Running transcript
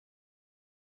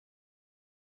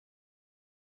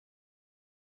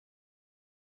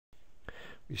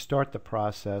We start the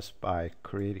process by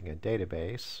creating a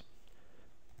database.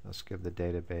 Let's give the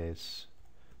database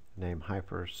the name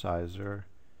HyperSizer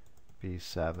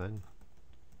V7.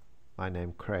 My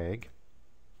name Craig.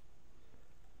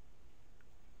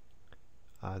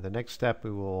 The next step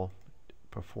we will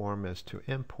perform is to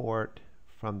import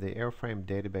from the airframe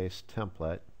database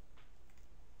template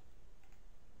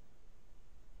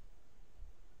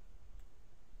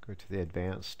go to the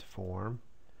advanced form,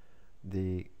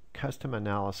 the custom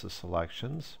analysis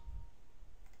selections,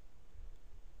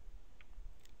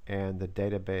 and the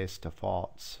database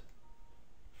defaults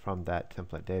from that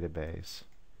template database.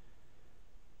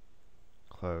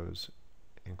 Close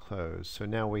and close. So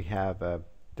now we have a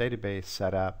database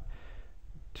set up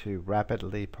to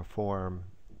rapidly perform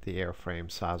the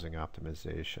airframe sizing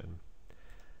optimization.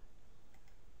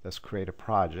 Let's create a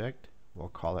project. We'll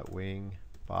call it Wing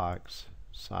Box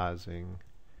Sizing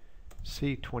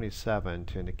C27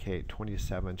 to indicate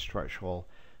 27 structural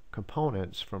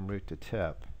components from root to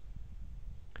tip.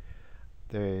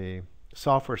 The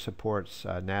software supports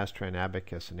Nastran,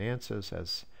 Abacus, and ANSYS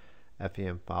as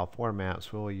FEM file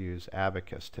formats. We'll use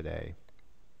Abacus today.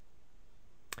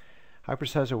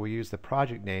 HyperSizer will use the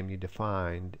project name you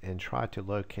defined and try to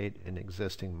locate an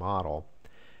existing model.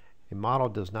 A model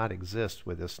does not exist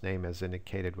with this name as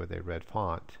indicated with a red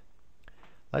font.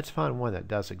 Let's find one that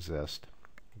does exist.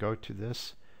 Go to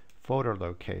this folder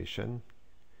location,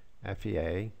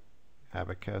 FEA,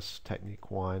 Abacus, Technique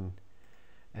 1,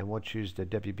 and we'll choose the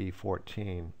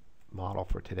WB14 model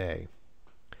for today.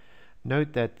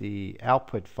 Note that the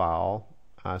output file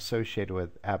associated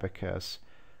with Abacus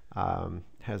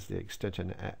has the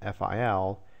extension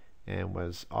FIL and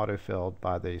was autofilled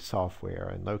by the software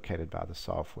and located by the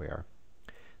software.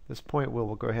 At this point we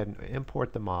will go ahead and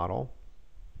import the model.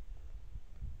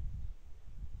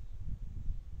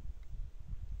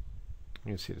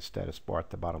 You can see the status bar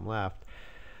at the bottom left.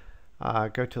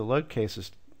 Go to the Load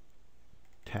Cases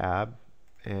tab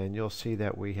and you'll see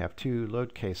that we have two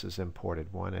load cases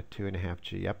imported, one a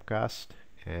 2.5G up gust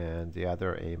and the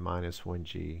other a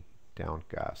 -1G down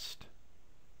gust.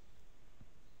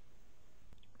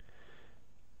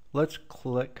 Let's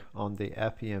click on the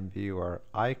FEM Viewer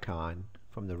icon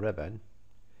from the ribbon.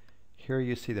 Here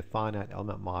you see the finite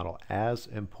element model as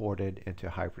imported into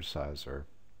HyperSizer.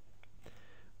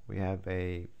 We have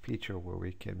a feature where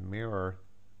we can mirror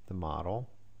the model,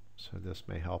 so this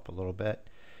may help a little bit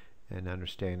in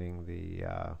understanding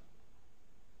the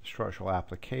structural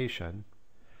application.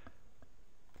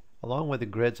 Along with the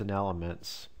grids and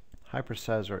elements,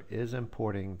 HyperSizer is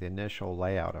importing the initial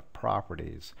layout of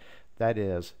properties. That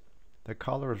is, the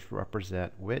colors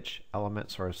represent which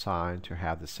elements are assigned to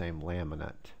have the same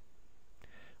laminate,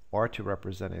 or to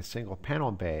represent a single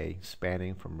panel bay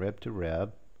spanning from rib to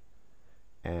rib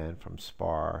and from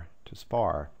spar to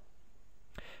spar.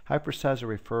 HyperSizer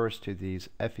refers to these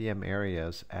FEM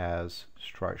areas as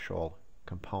structural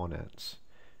components,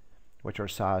 which are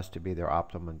sized to be their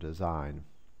optimum design.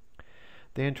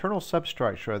 The internal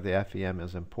substructure of the FEM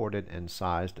is imported and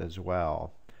sized as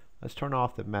well. Let's turn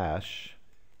off the mesh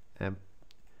and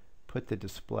put the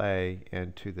display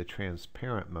into the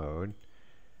transparent mode,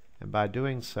 and by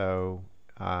doing so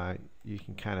you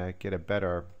can kind of get a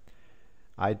better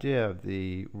idea of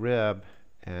the rib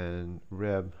and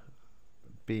rib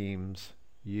beams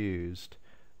used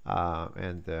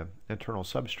and the internal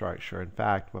substructure. In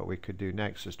fact, what we could do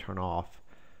next is turn off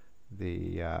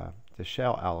the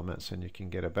shell elements and you can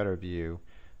get a better view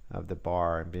of the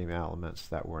bar and beam elements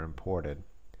that were imported.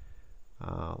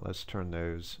 Let's turn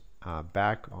those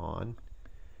back on.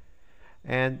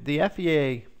 And the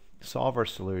FEA solver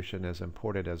solution is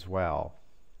imported as well.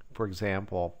 For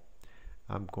example,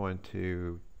 I'm going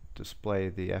to display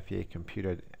the FEA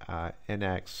computed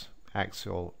NX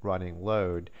axial running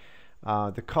load.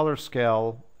 The color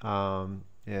scale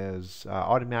is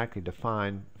automatically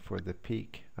defined for the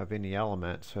peak of any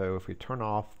element. So if we turn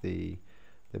off the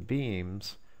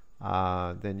beams,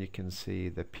 then you can see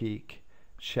the peak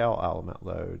shell element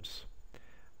loads.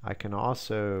 I can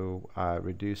also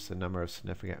reduce the number of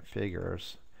significant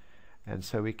figures, and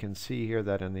so we can see here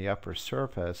that in the upper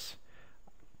surface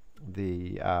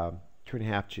the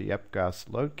 2.5G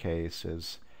upgust load case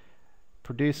is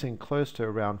producing close to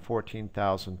around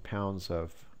 14,000 pounds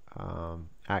of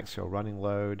axial running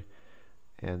load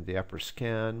in the upper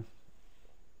skin.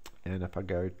 And if I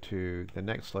go to the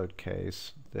next load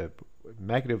case, the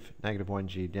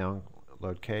 -1G down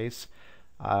load case,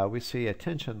 we see a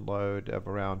tension load of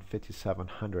around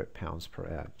 5,700 pounds per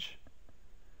inch.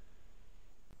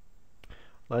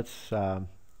 Let's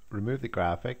remove the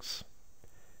graphics,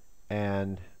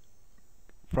 and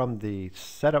from the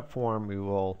setup form we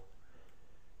will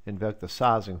invoke the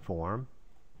sizing form.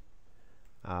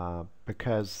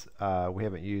 Because we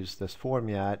haven't used this form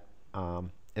yet,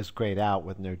 it's grayed out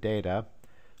with no data.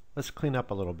 Let's clean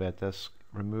up a little bit. Let's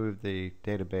remove the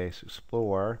Database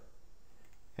Explorer,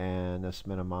 and let's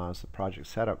minimize the project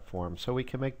setup form so we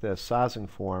can make the sizing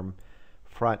form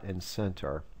front and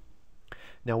center.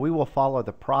 Now we will follow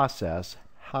the process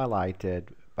highlighted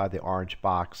by the orange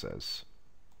boxes.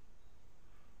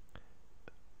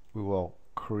 We will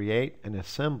create an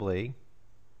assembly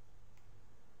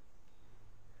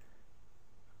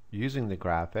using the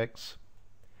graphics.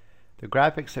 The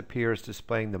graphics appears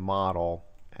displaying the model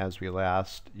as we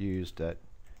last used it.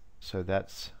 So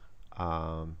that's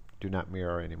do not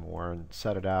mirror anymore, and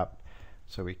set it up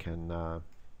so we can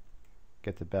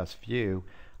get the best view.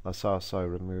 Let's also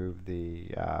remove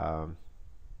the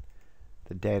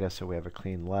data so we have a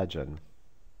clean legend.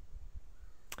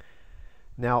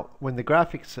 Now when the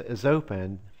graphics is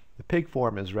open, the pig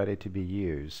form is ready to be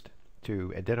used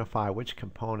to identify which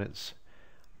components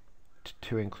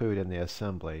to include in the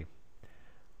assembly.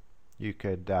 You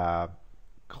could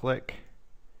click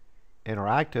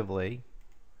interactively,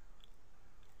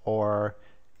 or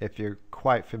if you're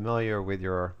quite familiar with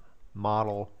your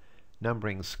model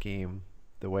numbering scheme,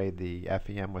 the way the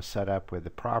FEM was set up with the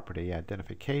property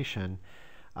identification,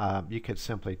 you could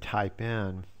simply type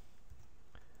in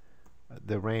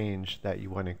the range that you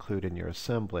want to include in your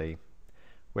assembly,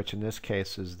 which in this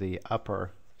case is the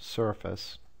upper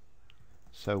surface.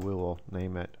 So we will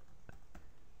name it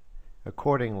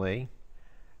accordingly,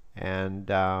 and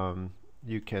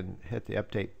you can hit the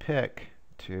update pick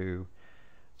to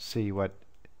see what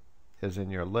is in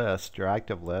your list, your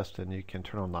active list, and you can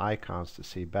turn on the icons to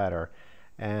see better.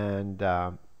 And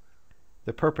the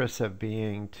purpose of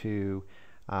being to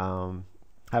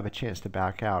have a chance to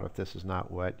back out if this is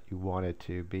not what you wanted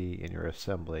to be in your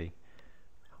assembly.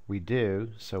 We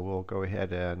do, so we'll go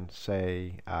ahead and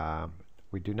say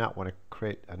we do not want to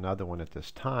create another one at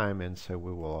this time, and so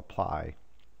we will apply.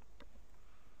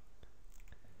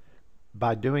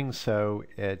 By doing so,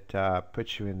 it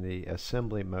puts you in the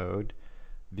assembly mode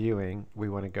viewing. We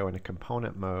want to go into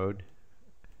component mode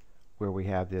where we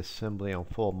have the assembly on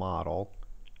full model,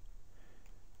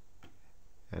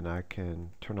 and I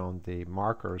can turn on the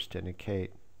markers to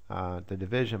indicate the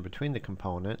division between the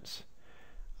components.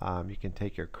 You can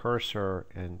take your cursor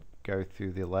and go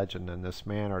through the legend in this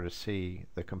manner to see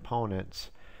the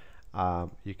components.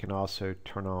 You can also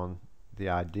turn on the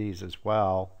IDs as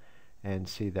well and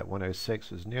see that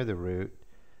 106 is near the root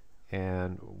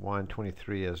and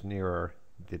 123 is nearer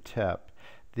the tip.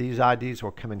 These IDs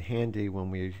will come in handy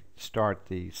when we start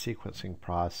the sequencing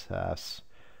process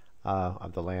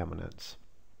of the laminates.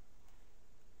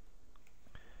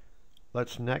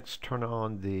 Let's next turn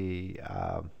on the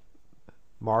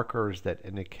markers that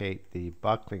indicate the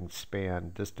buckling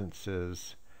span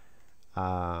distances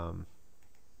for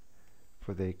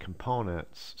the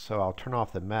components. So I'll turn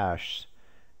off the mesh,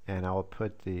 and I will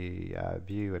put the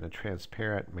view in a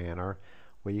transparent manner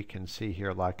where you can see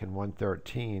here, like in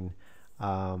 113,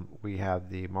 we have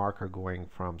the marker going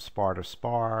from spar to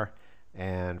spar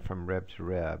and from rib to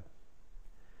rib.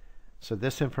 So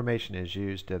this information is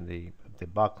used in the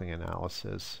buckling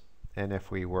analysis. And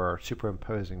if we were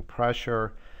superimposing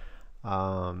pressure,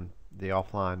 the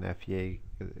offline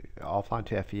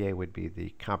to FEA would be the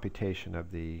computation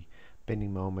of the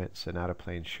bending moments and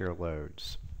out-of-plane shear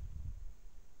loads.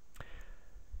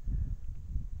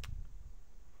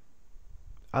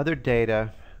 Other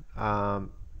data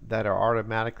that are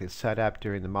automatically set up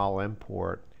during the model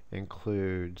import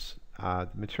includes the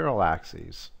material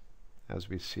axes, as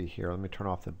we see here. Let me turn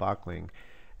off the buckling,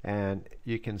 and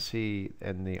you can see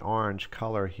in the orange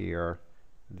color here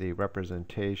the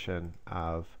representation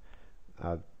of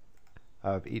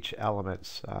each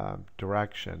element's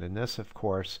direction, and this of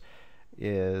course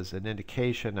is an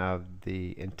indication of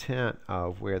the intent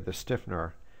of where the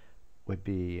stiffener would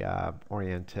be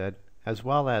oriented, as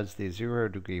well as the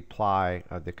 0-degree ply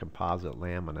of the composite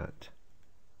laminate.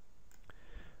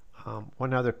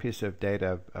 One other piece of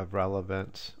data of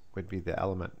relevance would be the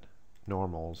element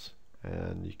normals,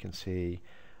 and you can see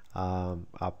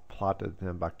I've plotted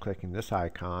them by clicking this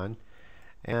icon,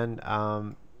 and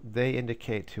they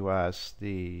indicate to us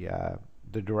the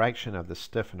direction of the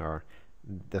stiffener.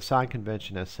 The sign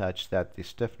convention is such that the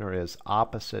stiffener is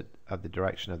opposite of the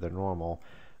direction of the normal.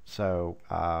 So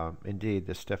indeed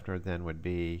the stiffener then would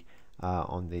be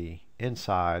on the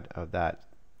inside of that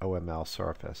OML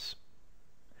surface.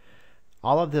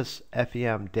 All of this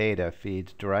FEM data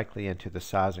feeds directly into the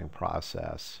sizing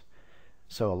process.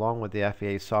 So along with the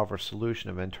FEA solver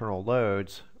solution of internal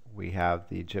loads, we have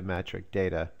the geometric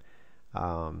data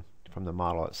from the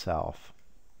model itself.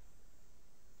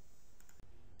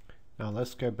 Now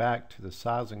let's go back to the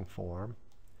sizing form,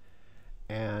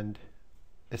 and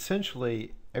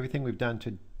essentially everything we've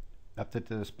done up to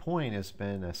this point has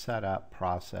been a setup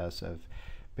process of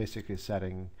basically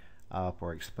setting up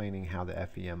or explaining how the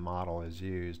FEM model is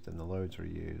used and the loads are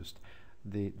used.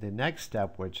 The next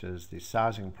step, which is the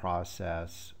sizing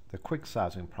process, the quick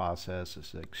sizing process,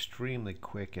 is extremely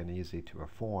quick and easy to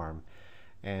perform.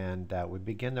 And we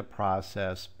begin the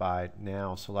process by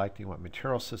now selecting what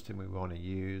material system we want to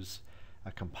use,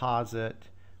 a composite.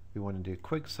 We want to do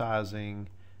quick sizing.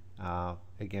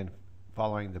 Again,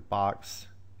 following the box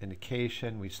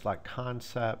indication, we select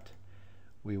concept.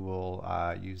 We will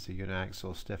use the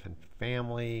uniaxial stiffened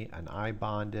family, an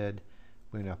I-bonded.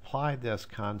 We're going to apply this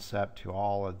concept to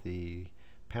all of the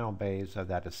panel bays of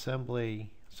that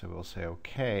assembly. So we'll say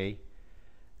OK.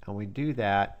 And we do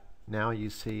that. Now you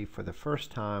see for the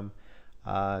first time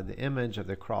the image of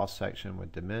the cross section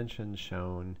with dimensions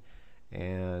shown.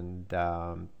 And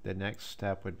the next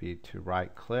step would be to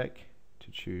right click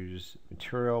to choose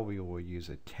material. We will use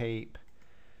a tape.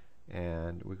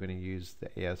 And we're going to use the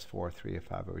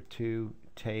AS43502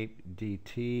 tape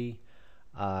DT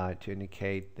to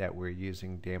indicate that we're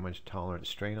using damage tolerant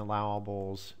strain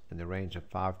allowables in the range of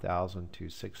 5,000 to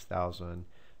 6,000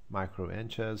 micro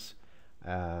inches.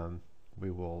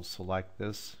 We will select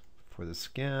this for the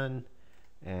skin,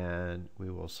 and we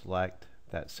will select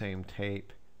that same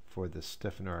tape for the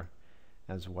stiffener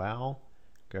as well.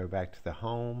 Go back to the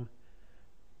Home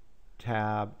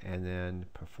tab and then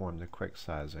perform the quick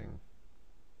sizing.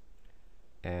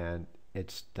 And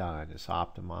it's done. It's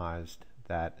optimized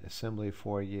that assembly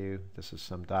for you. This is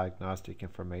some diagnostic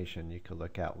information you could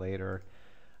look at later.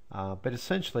 But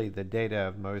essentially the data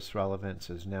of most relevance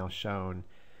is now shown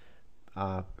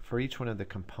for each one of the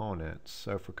components.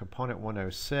 So for component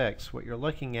 106, what you're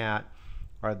looking at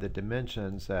are the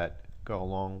dimensions that go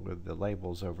along with the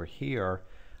labels over here,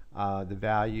 the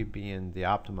value being the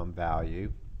optimum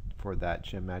value for that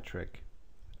geometric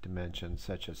dimension,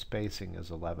 such as spacing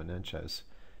is 11 inches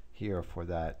here for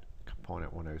that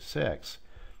component 106.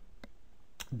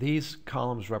 These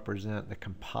columns represent the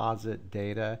composite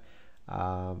data.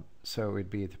 So it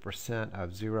would be the percent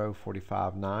of 0,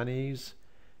 45, 90s,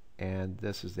 and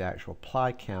this is the actual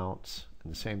ply counts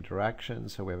in the same direction.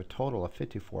 So we have a total of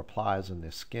 54 plies in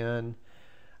the skin.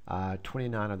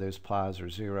 29 of those plies are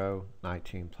 0,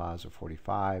 19 plies are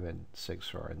 45, and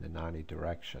 6 are in the 90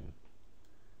 direction.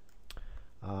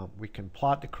 We can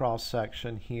plot the cross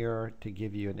section here to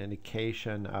give you an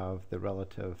indication of the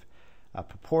relative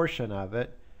proportion of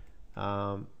it.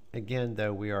 Again,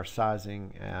 though, we are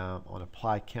sizing on a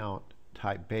ply count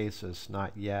type basis,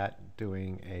 not yet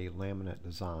doing a laminate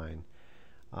design.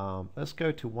 Let's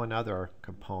go to one other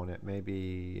component,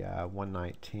 maybe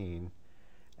 119.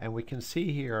 And we can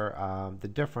see here the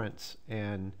difference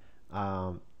in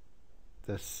the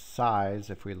size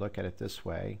if we look at it this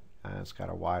way. It's got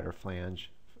a wider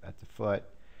flange at the foot.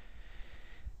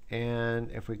 And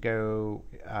if we go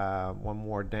one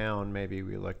more down, maybe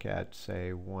we look at,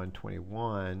 say,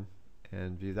 121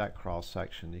 and view that cross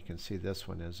section, you can see this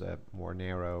one is a more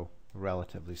narrow,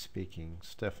 relatively speaking,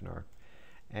 stiffener.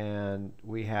 And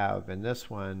we have in this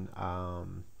one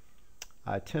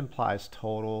 10 plies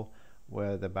total,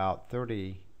 with about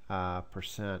 30%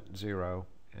 zero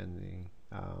in the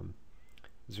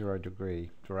 0 degree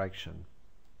direction.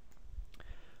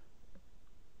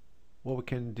 What we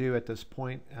can do at this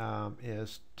point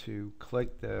is to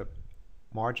click the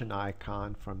margin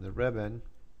icon from the ribbon,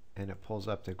 and it pulls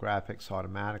up the graphics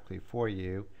automatically for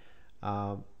you.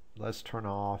 Let's turn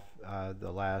off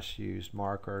the last used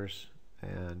markers,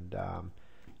 and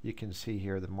you can see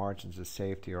here the margins of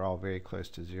safety are all very close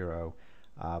to 0.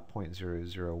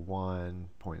 0.001,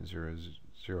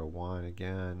 0.001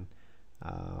 again,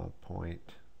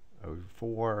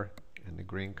 0.04 in the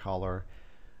green color.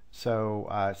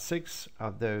 So 6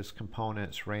 of those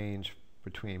components range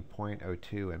between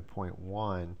 0.02 and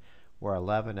 0.1, where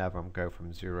 11 of them go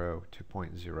from 0 to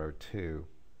 0.02. You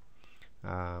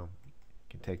can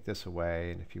take this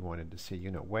away, and if you wanted to see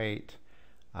unit weight,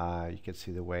 you could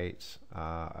see the weights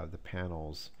of the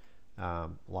panels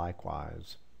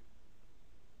likewise.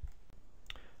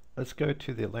 Let's go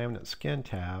to the laminate skin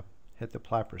tab, hit the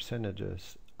apply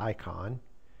percentages icon.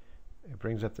 It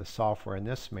brings up the software in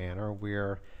this manner,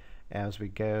 where as we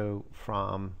go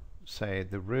from, say,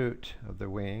 the root of the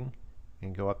wing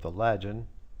and go up the legend,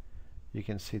 you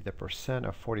can see the percent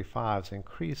of 45s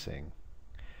increasing.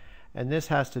 And this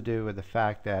has to do with the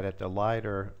fact that at the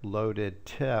lighter loaded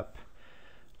tip,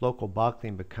 local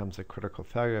buckling becomes a critical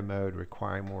failure mode,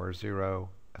 requiring more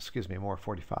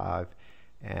 45,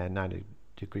 and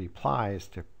 90-degree plies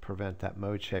to prevent that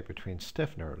mode shape between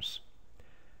stiffeners.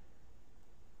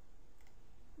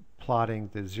 Plotting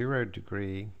the 0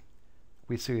 degree,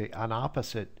 we see an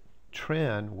opposite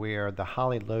trend where the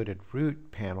highly loaded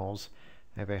root panels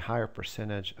have a higher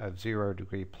percentage of 0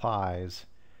 degree plies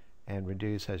and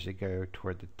reduce as you go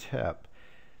toward the tip.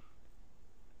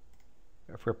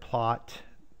 If we plot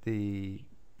the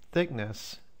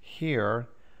thickness here,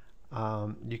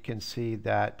 you can see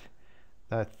that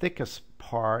the thickest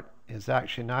part is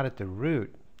actually not at the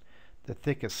root. The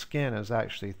thickest skin is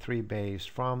actually 3 bays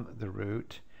from the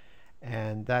root,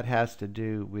 and that has to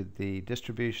do with the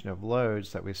distribution of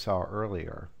loads that we saw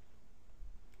earlier.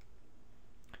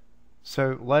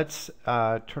 So let's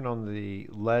turn on the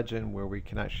legend where we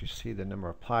can actually see the number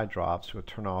of ply drops. We'll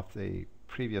turn off the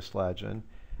previous legend,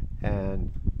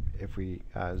 and if we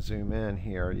zoom in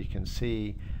here, you can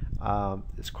see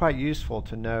it's quite useful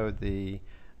to know the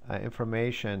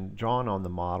information drawn on the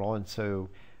model. And so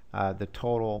the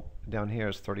total down here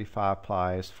is 35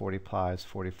 plies, 40 plies,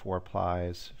 44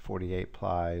 plies, 48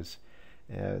 plies.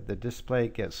 The display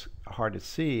gets hard to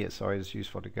see. It's always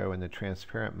useful to go in the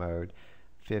transparent mode,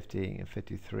 50 and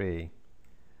 53.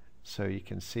 So you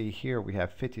can see here we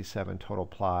have 57 total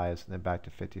plies, and then back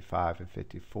to 55 and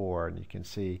 54. And you can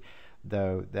see,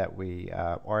 though, that we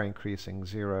are increasing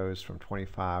zeros from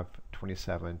 25,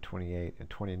 27, 28, and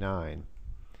 29.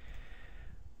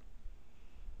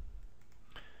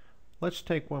 Let's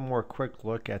take one more quick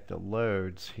look at the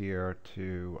loads here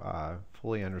to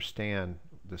fully understand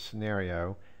the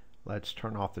scenario. Let's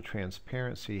turn off the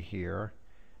transparency here,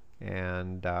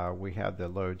 and we have the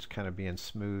loads kind of being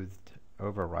smoothed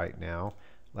over right now.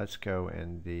 Let's go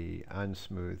in the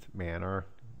unsmooth manner.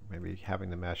 Maybe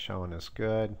having the mesh on is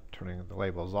good, turning the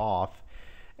labels off.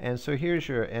 And so here's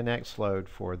your NX load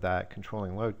for that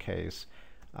controlling load case.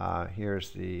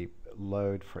 Here's the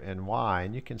load for NY,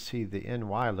 and you can see the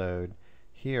NY load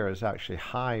here is actually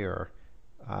higher,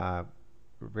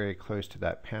 very close to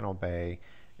that panel bay.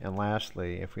 And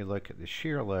lastly, if we look at the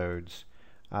shear loads,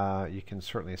 you can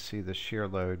certainly see the shear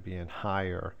load being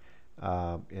higher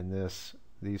in this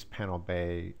panel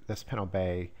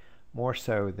bay, more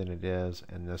so than it is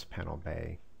in this panel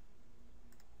bay.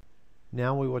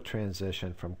 Now we will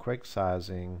transition from quick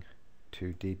sizing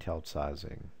to detailed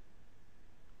sizing.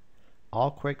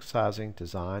 All quick sizing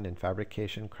design and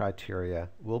fabrication criteria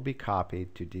will be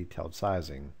copied to detailed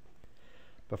sizing.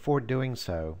 Before doing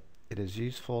so, it is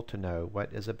useful to know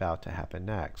what is about to happen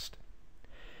next.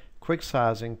 Quick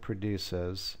sizing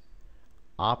produces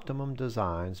optimum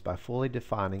designs by fully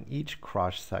defining each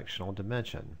cross-sectional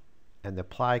dimension and the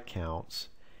ply counts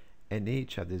in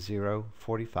each of the 0,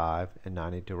 45, and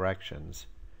 90 directions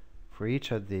for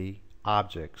each of the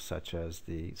objects, such as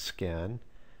the skin,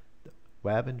 the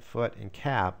web and foot and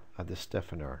cap of the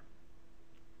stiffener.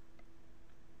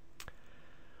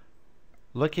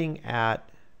 Looking at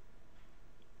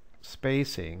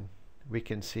spacing, we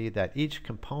can see that each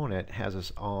component has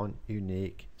its own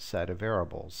unique set of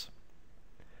variables.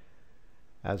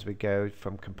 As we go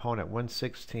from component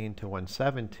 116 to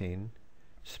 117,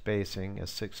 spacing is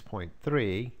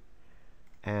 6.3,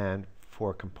 and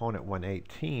for component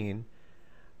 118,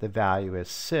 the value is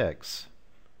 6,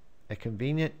 a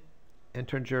convenient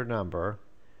integer number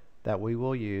that we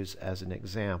will use as an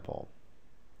example.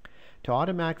 To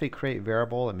automatically create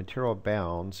variable and material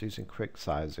bounds using quick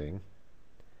sizing,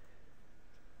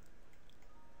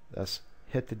 let's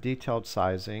hit the detailed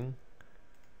sizing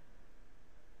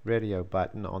radio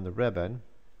button on the ribbon,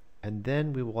 and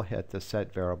then we will hit the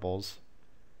set variables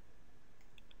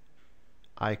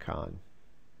icon.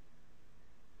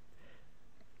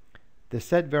 The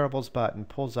set variables button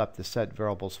pulls up the set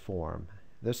variables form.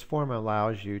 This form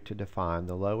allows you to define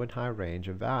the low and high range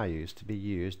of values to be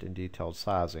used in detailed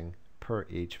sizing per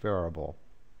each variable.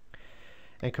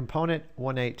 In component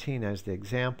 118 as the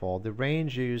example, the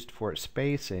range used for its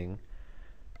spacing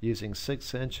using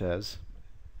 6 inches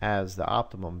as the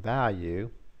optimum value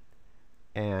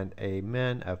and a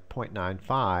min of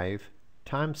 0.95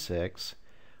 times 6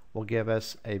 will give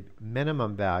us a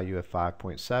minimum value of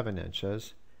 5.7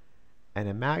 inches and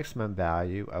a maximum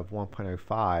value of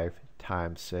 1.05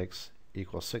 times 6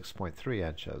 equals 6.3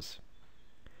 inches.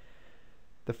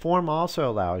 The form also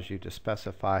allows you to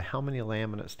specify how many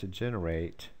laminates to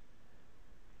generate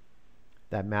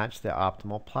that match the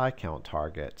optimal ply count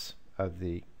targets of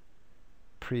the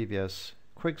previous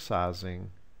quick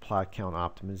sizing ply count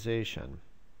optimization.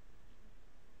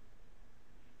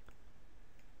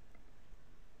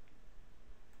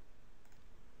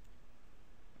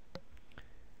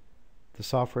 The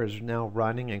software is now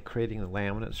running and creating the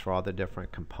laminates for all the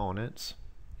different components.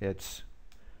 It's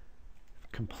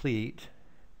complete.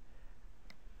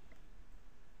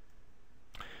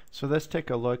 So let's take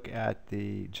a look at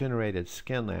the generated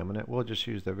skin laminate. We'll just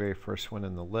use the very first one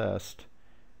in the list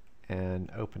and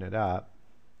open it up.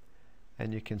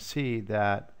 And you can see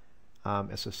that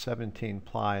it's a 17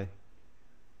 ply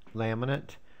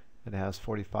laminate. It has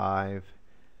 45,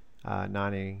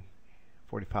 90,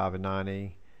 45 and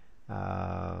 90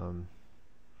 on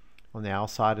the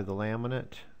outside of the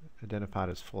laminate, identified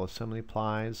as full assembly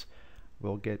plies.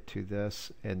 We'll get to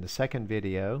this in the second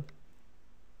video.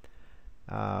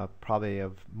 Probably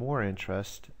of more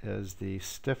interest is the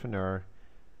stiffener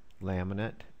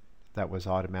laminate that was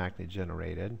automatically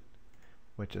generated,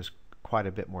 which is quite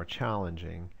a bit more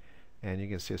challenging. And you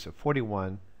can see it's a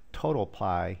 41 total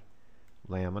ply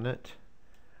laminate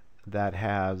that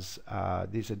has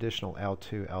these additional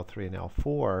L2, L3, and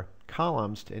L4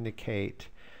 columns to indicate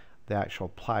the actual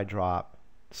ply drop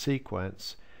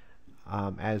sequence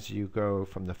as you go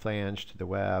from the flange to the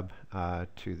web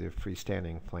to the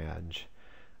freestanding flange.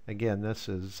 Again, this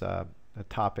is a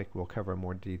topic we'll cover in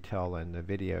more detail in the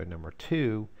video number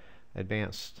 2,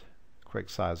 Advanced Quick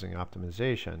Sizing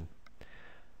Optimization.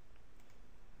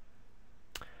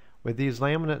 With these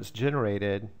laminates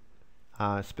generated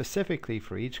specifically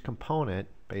for each component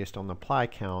based on the ply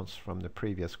counts from the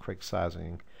previous quick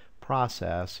sizing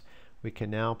process, we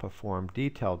can now perform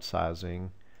detailed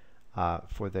sizing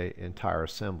for the entire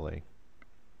assembly.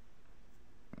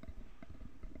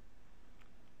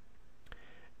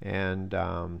 And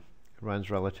it runs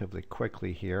relatively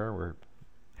quickly here. We're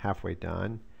halfway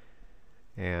done.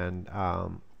 And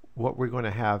what we're going to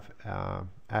have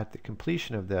at the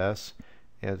completion of this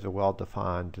is a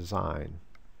well-defined design.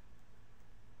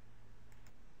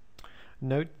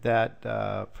 Note that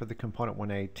for the component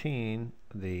 118,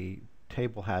 the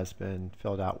table has been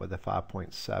filled out with a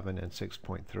 5.7 and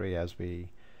 6.3 as we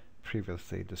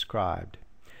previously described.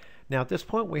 Now at this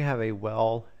point we have a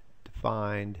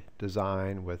well-defined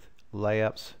design with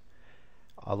layups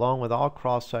along with all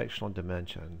cross-sectional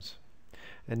dimensions.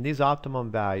 And these optimum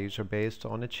values are based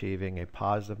on achieving a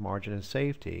positive margin of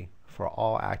safety for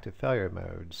all active failure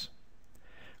modes.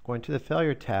 Going to the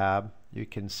failure tab, you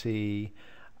can see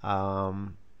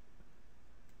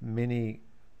many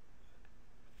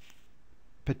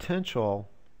potential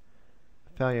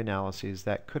failure analyses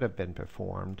that could have been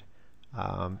performed.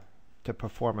 To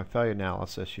perform a failure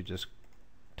analysis, you just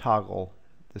toggle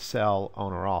the cell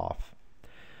on or off.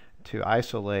 To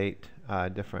isolate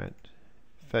different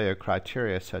failure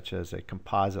criteria, such as a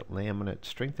composite laminate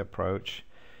strength approach,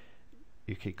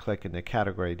 you could click in the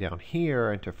category down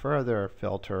here, and to further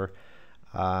filter,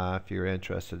 if you're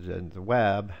interested in the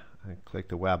web, click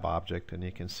the web object, and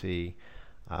you can see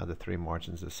the 3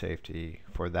 margins of safety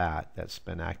for that's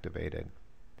been activated.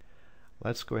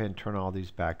 Let's go ahead and turn all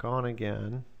these back on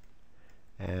again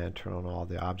and turn on all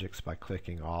the objects by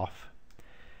clicking off.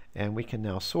 And we can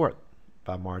now sort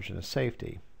by margin of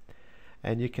safety.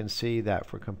 And you can see that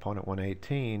for component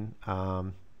 118,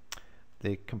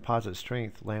 the composite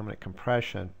strength laminate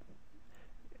compression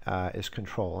is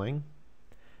controlling.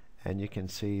 And you can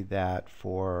see that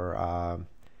for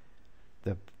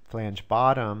the flange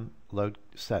bottom load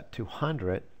set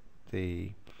 200,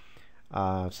 the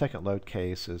second load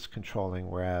case is controlling,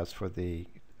 whereas for the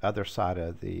other side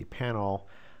of the panel,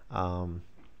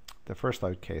 the first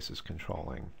load case is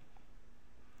controlling.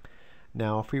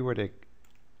 Now if we were to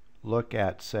look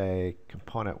at, say,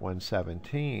 component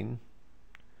 117,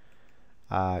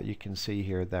 you can see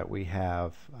here that we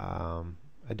have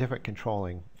a different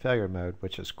controlling failure mode,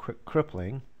 which is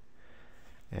crippling.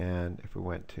 And if we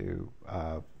went to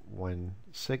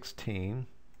 116,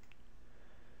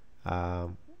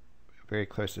 very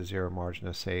close to 0 margin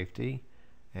of safety.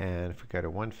 And if we go to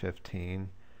 115,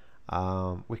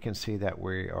 we can see that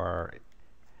we are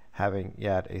having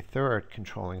yet a third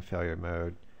controlling failure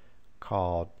mode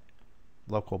called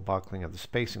local buckling of the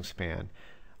spacing span.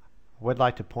 I would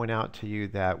like to point out to you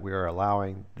that we are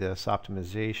allowing this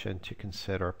optimization to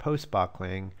consider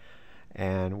post-buckling,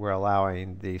 and we're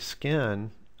allowing the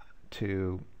skin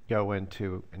to go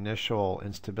into initial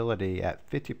instability at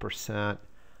 50%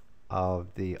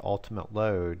 of the ultimate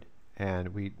load,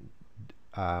 and we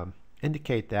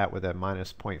indicate that with a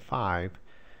minus 0.5.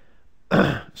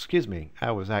 Excuse me,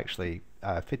 I was actually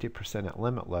 50% at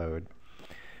limit load.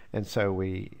 And so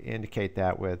we indicate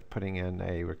that with putting in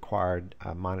a required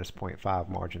minus 0.5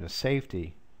 margin of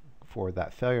safety for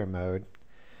that failure mode.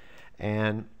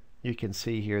 And you can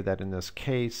see here that in this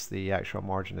case the actual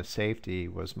margin of safety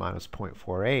was minus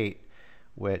 0.48,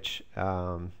 which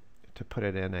to put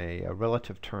it in a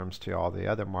relative terms to all the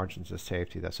other margins of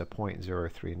safety, that's a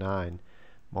 0.039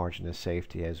 margin of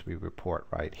safety as we report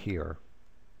right here.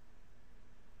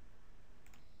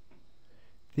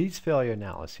 These failure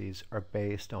analyses are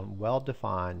based on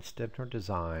well-defined stiffener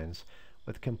designs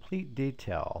with complete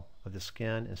detail of the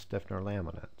skin and stiffener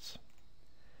laminates.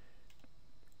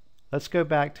 Let's go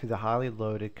back to the highly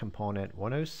loaded component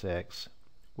 106,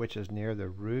 which is near the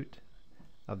root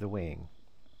of the wing.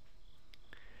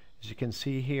 As you can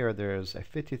see here, there's a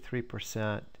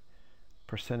 53%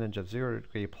 percentage of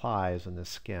 0-degree plies in the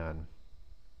skin.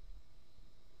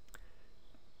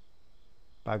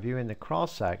 By viewing the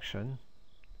cross-section,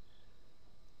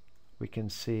 we can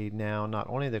see now not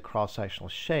only the cross-sectional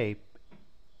shape,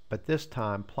 but this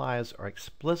time plies are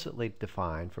explicitly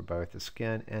defined for both the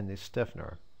skin and the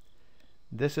stiffener.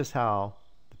 This is how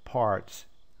the parts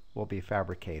will be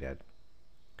fabricated.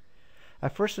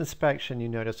 At first inspection, you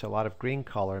notice a lot of green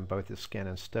color in both the skin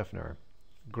and stiffener.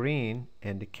 Green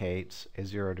indicates a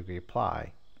 0-degree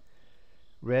ply.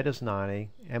 Red is 90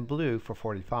 and blue for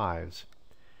 45s.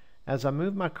 As I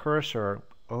move my cursor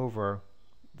over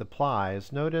the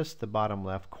plies, notice the bottom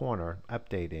left corner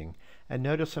updating, and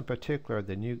notice in particular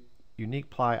the unique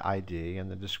ply ID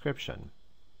and the description.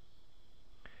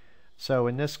 So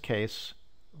in this case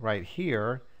right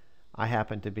here, I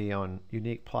happen to be on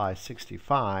unique ply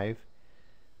 65,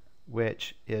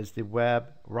 which is the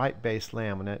web right base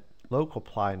laminate local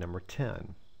ply number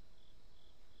 10.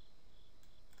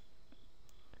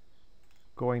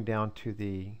 Going down to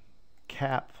the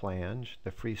cap flange,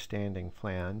 the freestanding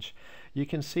flange, you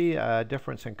can see a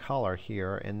difference in color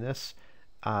here, and this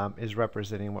is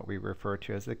representing what we refer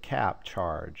to as the cap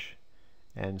charge.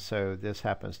 And so this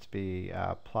happens to be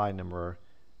ply number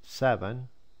 7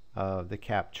 of the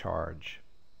cap charge.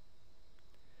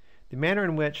 The manner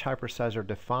in which HyperSizer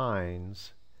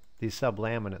defines these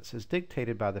sublaminates is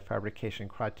dictated by the fabrication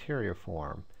criteria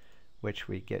form, which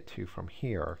we get to from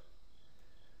here.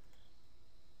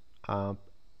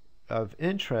 Of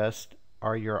interest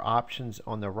are your options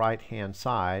on the right hand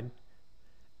side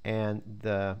and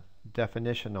the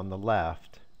definition on the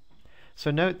left.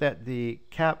 So note that the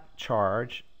cap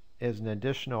charge is an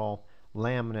additional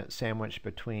laminate sandwiched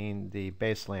between the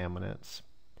base laminates.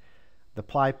 The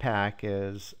ply pack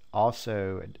is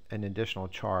also an additional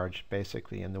charge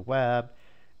basically in the web,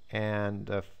 and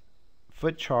the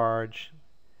foot charge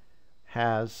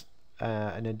has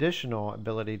an additional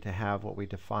ability to have what we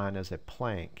define as a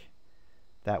plank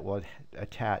that will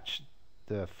attach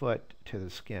the foot to the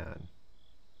skin.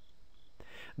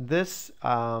 This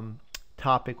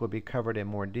topic will be covered in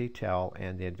more detail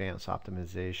in the advanced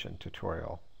optimization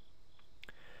tutorial.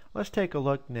 Let's take a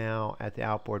look now at the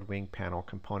outboard wing panel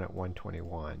component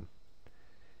 121.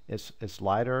 It's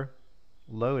lighter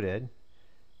loaded,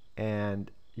 and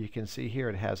you can see here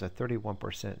it has a 31%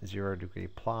 0-degree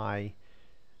ply.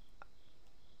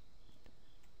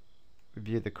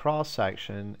 View the cross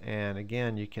section, and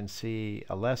again you can see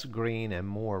a less green and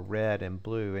more red and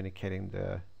blue, indicating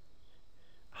the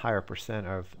higher percent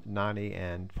of 90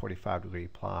 and 45-degree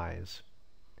plies.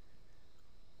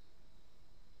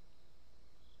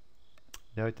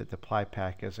 Note that the ply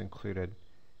pack is included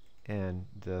in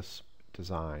this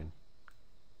design.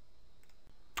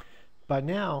 By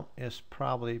now, it's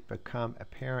probably become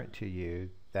apparent to you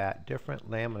that different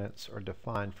laminates are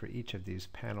defined for each of these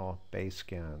panel base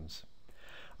skins.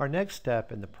 Our next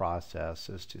step in the process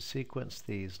is to sequence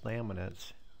these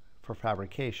laminates for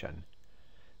fabrication.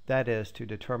 That is, to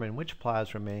determine which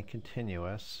plies remain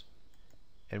continuous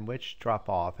and which drop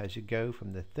off as you go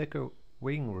from the thicker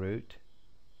wing root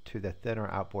to the thinner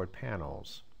outboard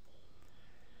panels.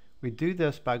 We do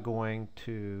this by going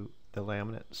to the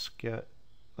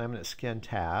laminate skin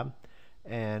tab,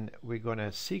 and we're going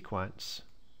to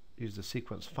use the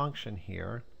sequence function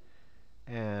here,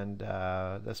 and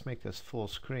let's make this full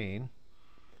screen,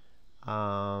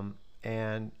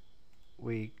 and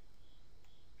we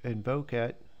invoke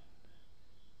it.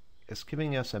 It's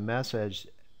giving us a message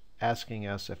asking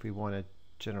us if we want to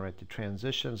generate the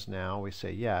transitions now. We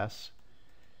say yes,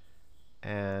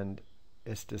 and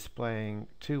it's displaying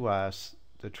to us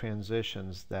the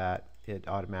transitions that it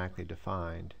automatically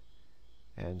defined.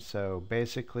 And so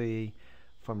basically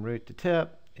from root to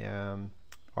tip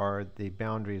are the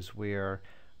boundaries where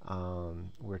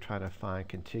we're trying to find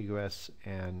contiguous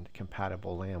and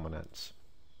compatible laminates.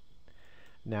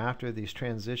 Now after these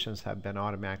transitions have been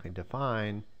automatically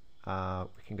defined,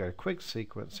 we can go to quick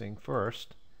sequencing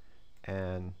first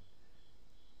and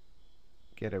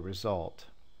get a result.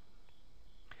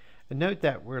 And note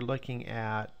that we're looking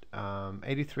at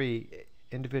 83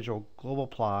 individual global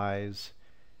plies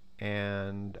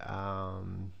and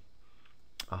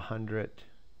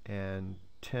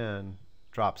 110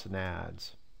 drops and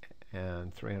adds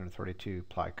and 332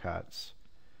 ply cuts.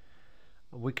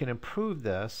 We can improve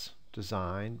this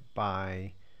design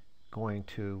by going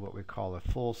to what we call a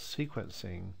full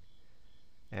sequencing,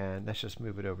 and let's just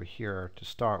move it over here to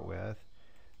start with.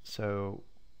 So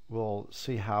we'll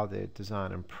see how the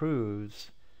design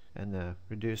improves and the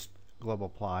reduced global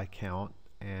ply count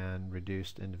and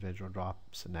reduced individual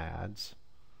drops and adds.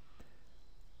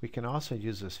 We can also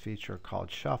use this feature called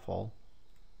shuffle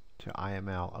to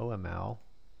IML OML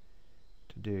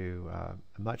to do a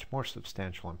much more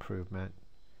substantial improvement,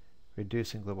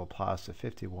 reducing global plies to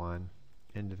 51,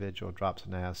 individual drops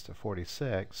and adds to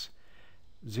 46,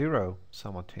 0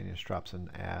 simultaneous drops and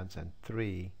adds, and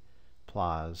 3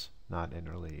 plies not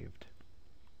interleaved.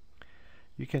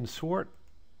 You can sort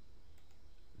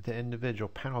the individual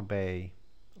panel bay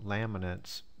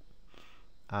laminates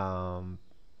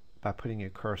by putting your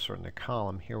cursor in the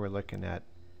column. Here we're looking at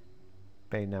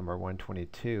bay number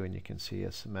 122, and you can see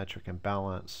it's symmetric and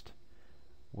balanced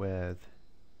with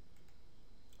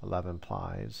 11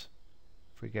 plies.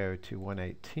 If we go to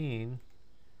 118,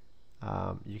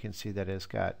 you can see that it's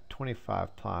got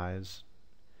 25 plies,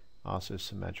 also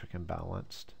symmetric and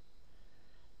balanced,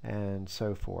 and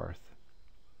so forth.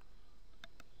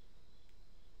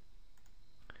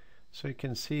 So you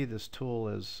can see this tool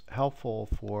is helpful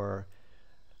for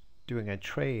doing a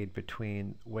trade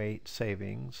between weight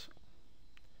savings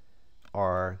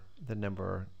or the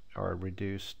number or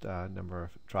reduced number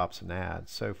of drops and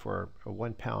adds. So for a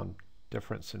 1 pound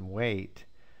difference in weight,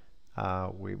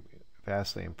 we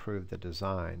vastly improved the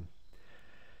design.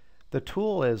 The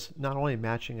tool is not only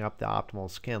matching up the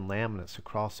optimal skin laminates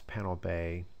across the panel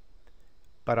bay,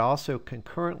 but also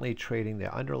concurrently trading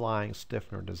the underlying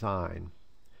stiffener design.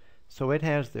 So it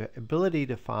has the ability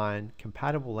to find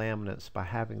compatible laminates by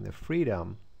having the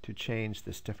freedom to change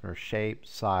the stiffener shape,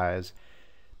 size,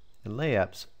 and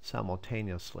layups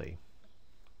simultaneously.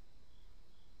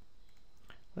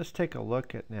 Let's take a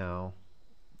look at now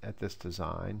at this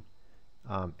design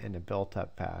in a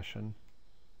built-up fashion.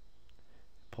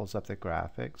 Pulls up the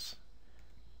graphics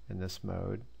in this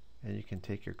mode, and you can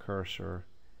take your cursor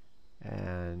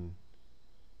and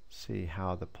see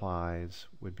how the plies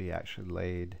would be actually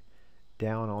laid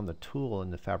down on the tool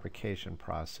in the fabrication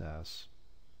process,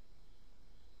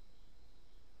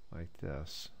 like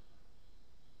this.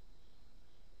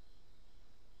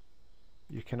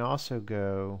 You can also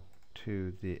go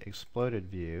to the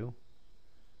exploded view,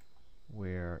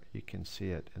 where you can see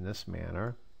it in this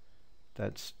manner.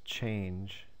 Let's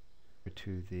change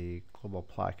to the global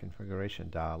ply configuration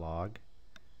dialog,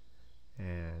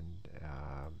 and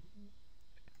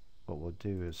what we'll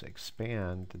do is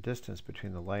expand the distance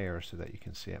between the layers so that you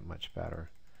can see it much better.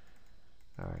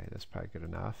 Alright, that's probably good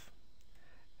enough.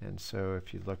 And so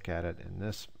if you look at it in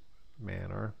this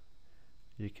manner,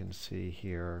 you can see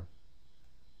here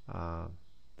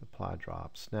the ply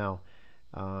drops. Now,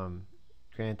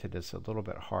 granted, it's a little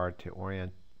bit hard to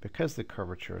orient, because the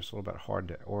curvature is a little bit hard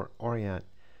to orient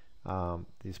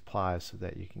these plies so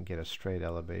that you can get a straight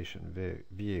elevation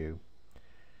view.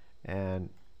 And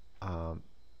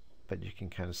but you can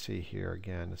kind of see here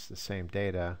again, it's the same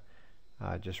data,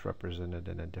 just represented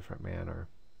in a different manner.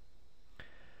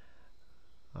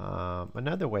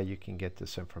 Another way you can get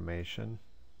this information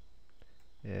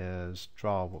is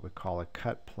draw what we call a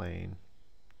cut plane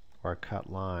or a cut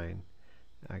line.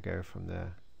 I go from the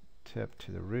tip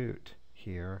to the root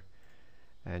here,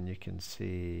 and you can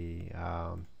see,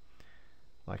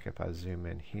 like if I zoom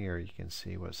in here, you can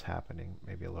see what's happening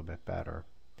maybe a little bit better.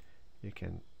 You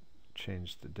can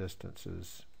change the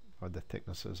distances or the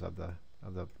thicknesses of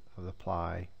the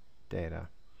ply data.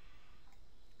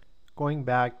 Going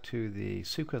back to the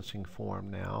sequencing form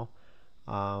now,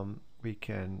 we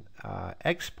can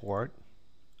export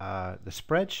the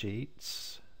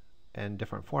spreadsheets in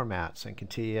different formats, in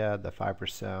Catia, the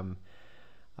FiberSim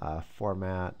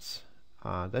formats.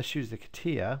 Let's use the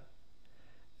Catia,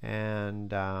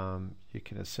 and you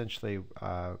can essentially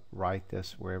write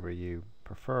this wherever you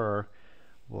prefer.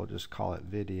 We'll just call it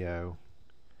video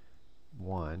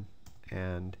 1,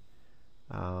 and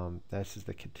this is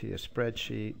the Catia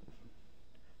spreadsheet,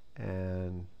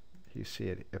 and you see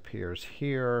it appears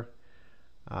here,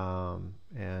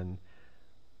 and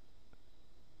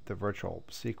the virtual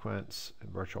sequence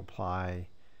and virtual ply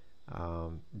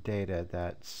data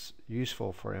that's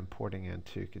useful for importing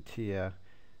into Catia.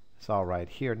 It's all right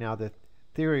here. Now the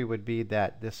theory would be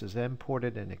that this is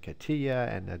imported into Catia,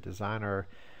 and the designer,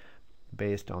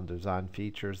 based on design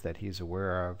features that he's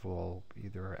aware of, will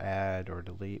either add or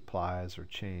delete plies or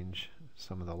change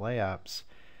some of the layups,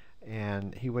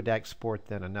 and he would export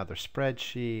then another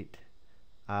spreadsheet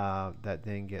that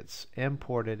then gets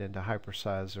imported into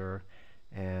HyperSizer,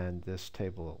 and this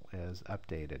table is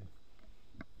updated.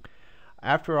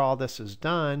 After all this is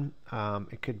done,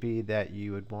 it could be that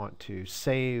you would want to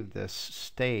save this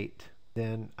state.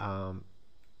 Then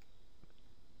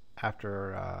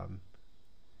after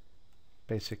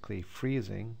basically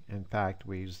freezing, in fact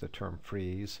we use the term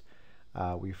freeze,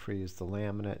 we freeze the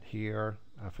laminate here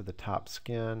for the top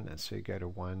skin, and so you go to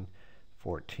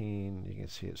 114, you can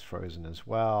see it's frozen as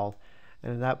well.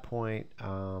 And at that point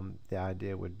the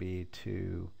idea would be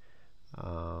to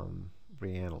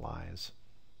reanalyze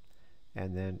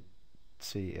and then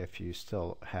see if you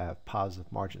still have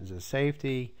positive margins of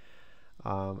safety,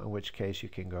 in which case you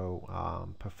can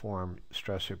go perform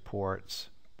stress reports.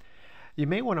 You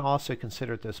may want to also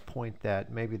consider at this point that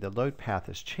maybe the load path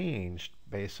has changed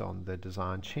based on the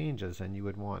design changes, and you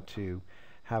would want to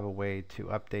have a way to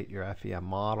update your FEM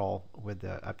model with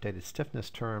the updated stiffness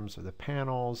terms of the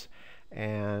panels,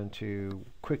 and to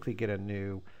quickly get a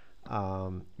new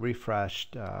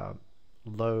refreshed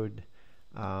load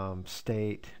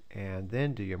state, and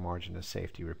then do your margin of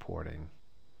safety reporting.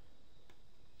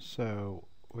 So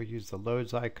we'll use the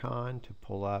loads icon to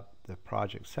pull up the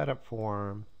project setup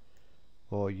form.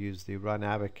 We'll use the Run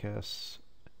Abacus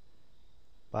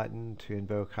button to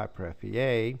invoke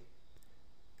HyperFEA.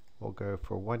 We'll go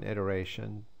for one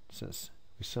iteration since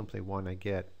we simply want to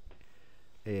get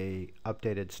a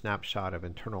updated snapshot of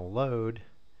internal load,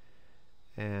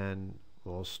 and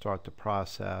we'll start the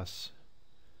process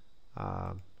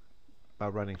by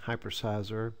running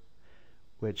HyperSizer,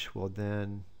 which will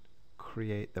then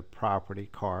create the property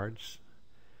cards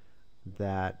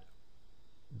that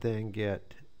then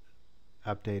get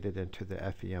updated into the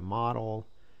FEM model,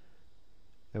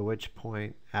 at which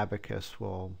point Abacus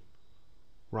will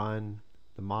run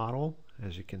the model,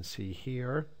 as you can see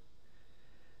here.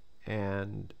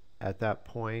 And at that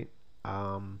point,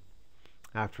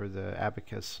 after the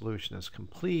Abacus solution is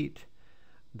complete,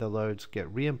 the loads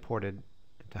get re-imported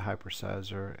into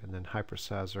HyperSizer, and then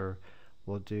HyperSizer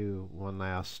will do one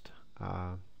last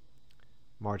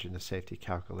margin of safety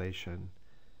calculation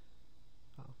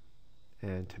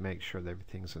and to make sure that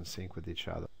everything's in sync with each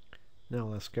other. Now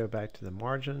let's go back to the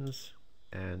margins,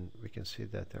 and we can see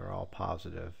that they're all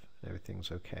positive.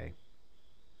 Everything's okay.